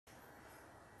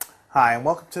Hi, and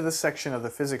welcome to this section of the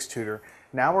Physics Tutor.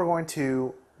 Now we're going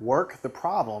to work the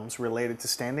problems related to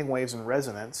standing waves and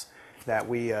resonance that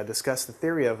we discussed the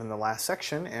theory of in the last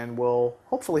section, and we'll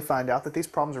hopefully find out that these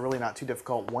problems are really not too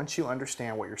difficult once you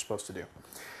understand what you're supposed to do.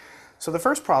 So the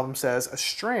first problem says a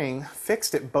string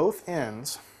fixed at both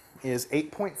ends is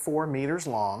 8.4 meters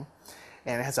long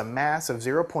and it has a mass of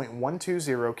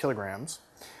 0.120 kilograms.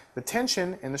 The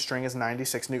tension in the string is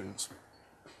 96 newtons.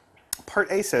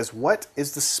 Part A says, what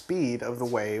is the speed of the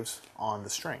waves on the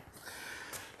string?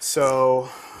 So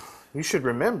you should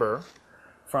remember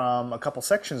from a couple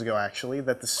sections ago actually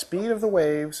that the speed of the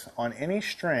waves on any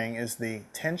string is the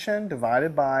tension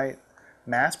divided by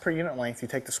mass per unit length. You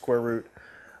take the square root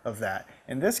of that.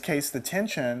 In this case, the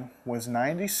tension was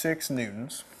 96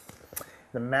 newtons.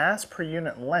 The mass per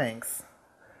unit length,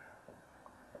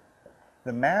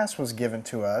 the mass was given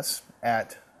to us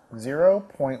at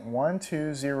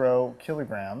 0.120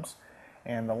 kilograms,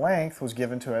 and the length was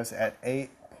given to us at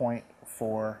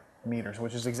 8.4 meters,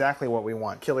 which is exactly what we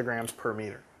want, kilograms per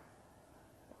meter.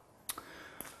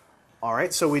 All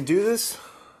right, so we do this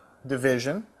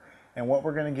division, and what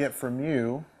we're going to get from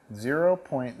u,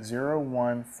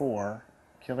 0.014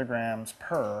 kilograms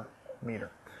per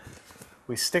meter.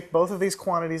 We stick both of these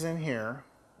quantities in here,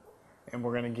 and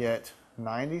we're going to get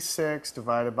 96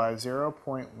 divided by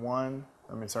 0.014.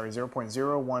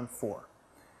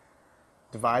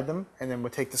 Divide them, and then we'll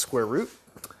take the square root,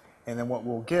 and then what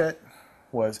we'll get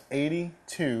was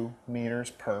 82 meters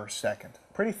per second.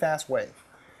 Pretty fast wave.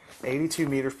 82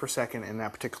 meters per second in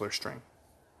that particular string.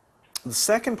 The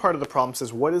second part of the problem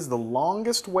says, what is the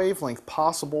longest wavelength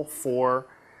possible for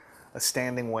a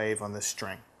standing wave on this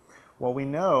string? Well, we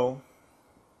know,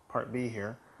 part B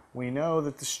here, we know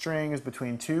that the string is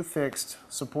between two fixed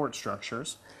support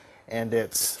structures, and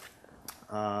it's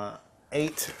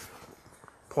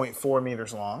 8.4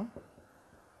 meters long.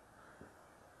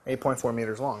 8.4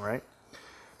 meters long, right?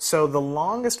 So the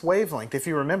longest wavelength, if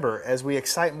you remember, as we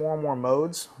excite more and more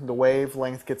modes, the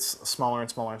wavelength gets smaller and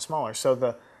smaller and smaller. So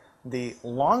the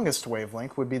longest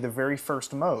wavelength would be the very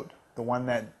first mode, the one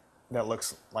that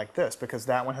looks like this, because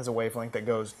that one has a wavelength that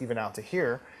goes even out to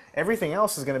here. Everything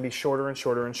else is going to be shorter and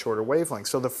shorter and shorter wavelengths.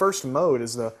 So the first mode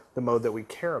is the mode that we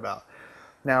care about.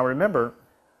 Now remember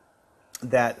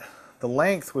that the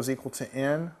length was equal to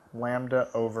n lambda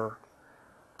over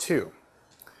 2,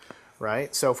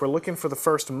 right? So if we're looking for the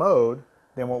first mode,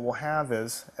 then what we'll have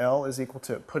is L is equal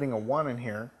to, putting a 1 in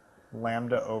here,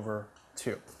 lambda over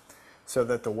 2. So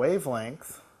that the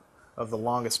wavelength of the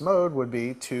longest mode would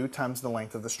be 2 times the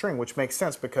length of the string, which makes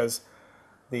sense because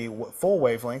the full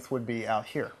wavelength would be out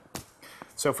here.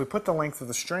 So if we put the length of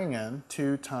the string in,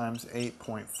 2 times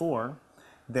 8.4,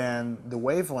 then the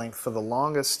wavelength for the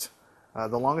longest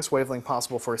wavelength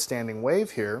possible for a standing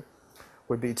wave here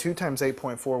would be 2 times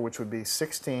 8.4, which would be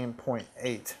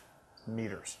 16.8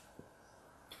 meters.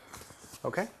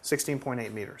 Okay,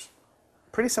 16.8 meters.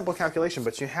 Pretty simple calculation,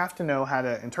 but you have to know how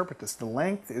to interpret this. The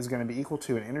length is going to be equal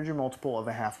to an energy multiple of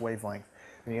a half wavelength,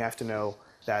 and you have to know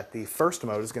that the first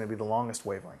mode is going to be the longest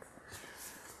wavelength.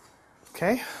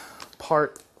 Okay,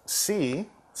 part C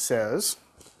says,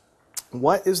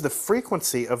 what is the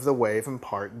frequency of the wave in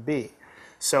part B?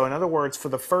 So in other words, for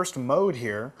the first mode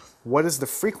here, what is the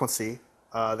frequency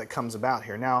that comes about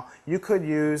here? Now, you could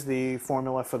use the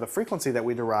formula for the frequency that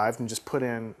we derived and just put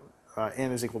in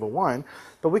n is equal to 1,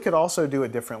 but we could also do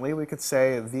it differently. We could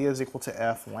say v is equal to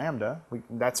f lambda.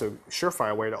 That's a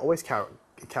surefire way to always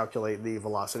calculate the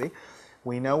velocity.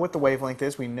 We know what the wavelength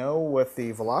is. We know what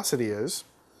the velocity is,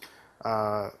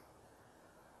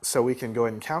 so we can go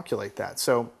ahead and calculate that.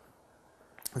 So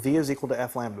v is equal to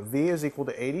f lambda. V is equal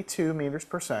to 82 meters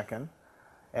per second.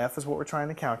 F is what we're trying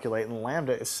to calculate, and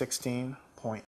lambda is 16.8